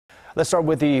Let's start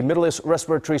with the Middle East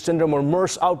Respiratory Syndrome or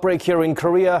MERS outbreak here in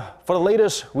Korea. For the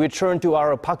latest, we turn to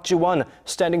our Jiwon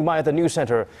standing by at the news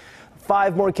center.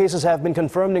 5 more cases have been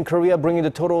confirmed in Korea, bringing the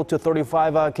total to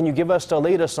 35. Can you give us the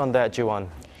latest on that, Jiwon?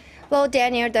 Well,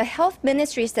 Daniel, the health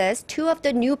ministry says 2 of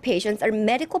the new patients are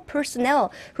medical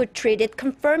personnel who treated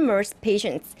confirmed MERS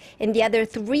patients, and the other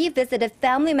 3 visited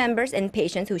family members and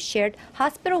patients who shared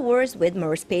hospital wards with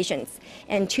MERS patients.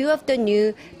 And 2 of the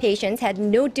new patients had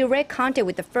no direct contact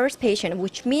with the first patient,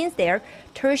 which means they're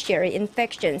tertiary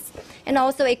infections. And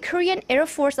also, a Korean Air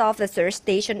Force officer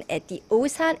stationed at the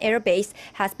Osan Air Base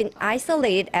has been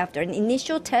isolated after an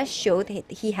initial test showed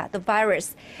he had the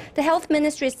virus. The health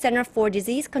ministry's Center for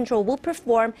Disease Control will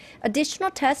perform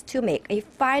additional tests to make a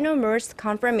final MERS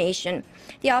confirmation.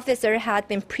 The officer had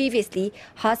been previously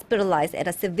hospitalized at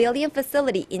a civilian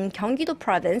facility in Gyeonggi-do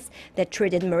province that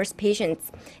treated MERS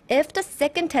patients. If the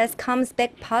second test comes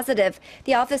back positive,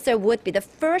 the officer would be the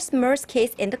first MERS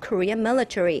case in the Korean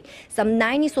military. Some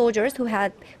 90 soldiers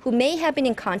who may have been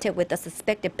in contact with the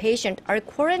suspected patient are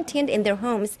quarantined in their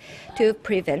homes to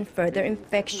prevent further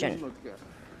infection.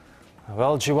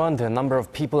 Well, Jiwon, the number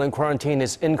of people in quarantine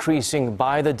is increasing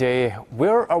by the day.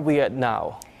 Where are we at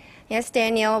now? Yes,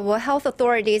 Daniel. Well, health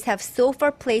authorities have so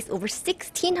far placed over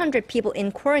 1,600 people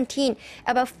in quarantine,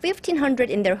 about 1,500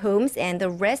 in their homes and the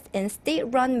rest in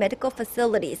state-run medical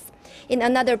facilities. In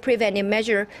another preventive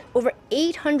measure, over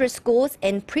 800 schools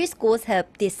and preschools have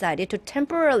decided to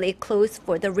temporarily close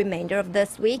for the remainder of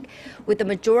this week, with the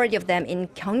majority of them in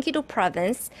Gyeonggi-do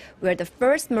province, where the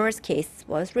first MERS case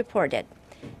was reported.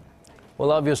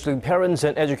 Well, obviously, parents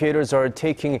and educators are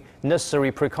taking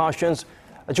necessary precautions.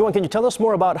 Jiwon, can you tell us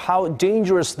more about how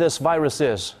dangerous this virus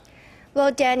is? Well,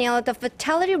 Daniel, the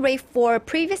fatality rate for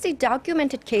previously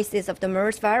documented cases of the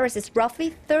MERS virus is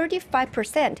roughly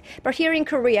 35%. But here in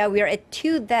Korea, we are at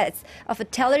 2 deaths, a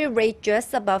fatality rate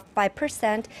just above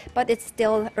 5%, but it's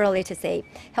still early to say.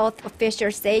 Health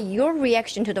officials say your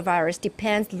reaction to the virus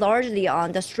depends largely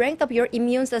on the strength of your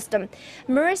immune system.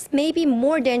 MERS may be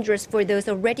more dangerous for those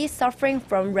already suffering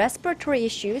from respiratory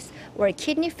issues or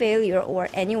kidney failure or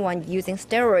anyone using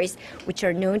steroids, which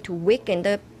are known to weaken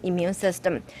the immune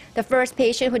system. The first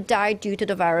patient who died due to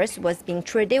the virus was being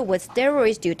treated with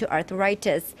steroids due to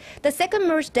arthritis. The second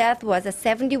MERS death was a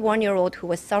 71-year-old who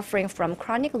was suffering from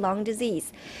chronic lung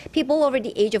disease. People over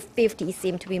the age of 50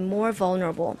 seem to be more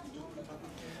vulnerable.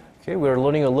 Okay, we're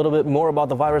learning a little bit more about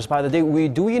the virus by the day.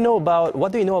 What do you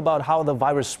know about how the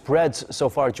virus spreads so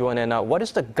far, Jiwon, and what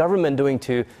is the government doing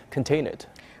to contain it?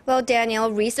 Well,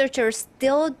 Daniel, researchers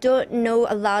still don't know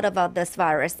a lot about this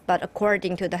virus, but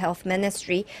according to the health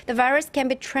ministry, the virus can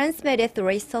be transmitted through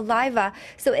a saliva.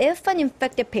 So if an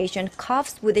infected patient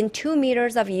coughs within 2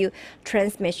 meters of you,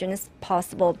 transmission is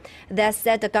possible. That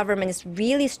said, the government is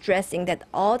really stressing that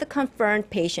all the confirmed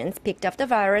patients picked up the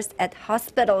virus at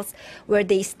hospitals where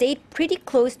they stayed pretty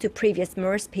close to previous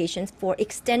MERS patients for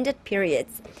extended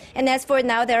periods. And as for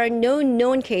now, there are no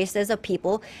known cases of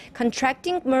people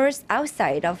contracting MERS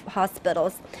outside of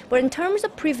hospitals. But in terms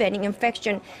of preventing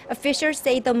infection, officials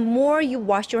say the more you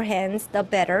wash your hands, the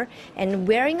better, and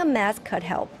wearing a mask could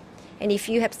help. And if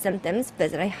you have symptoms,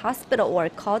 visit a hospital or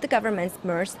call the government's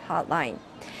MERS hotline.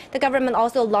 The government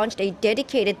also launched a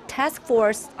dedicated task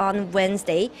force on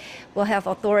Wednesday. Well, health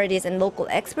authorities and local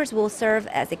experts will serve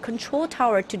as a control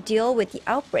tower to deal with the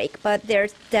outbreak. But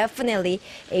there's definitely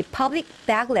a public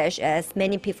backlash as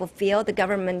many people feel the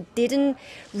government didn't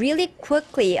really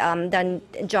quickly done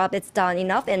job it's done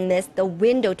enough and missed the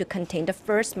window to contain the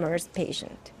first MERS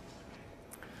patient.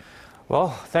 Well,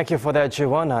 thank you for that,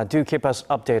 Jiwon. Do keep us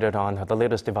updated on the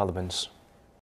latest developments.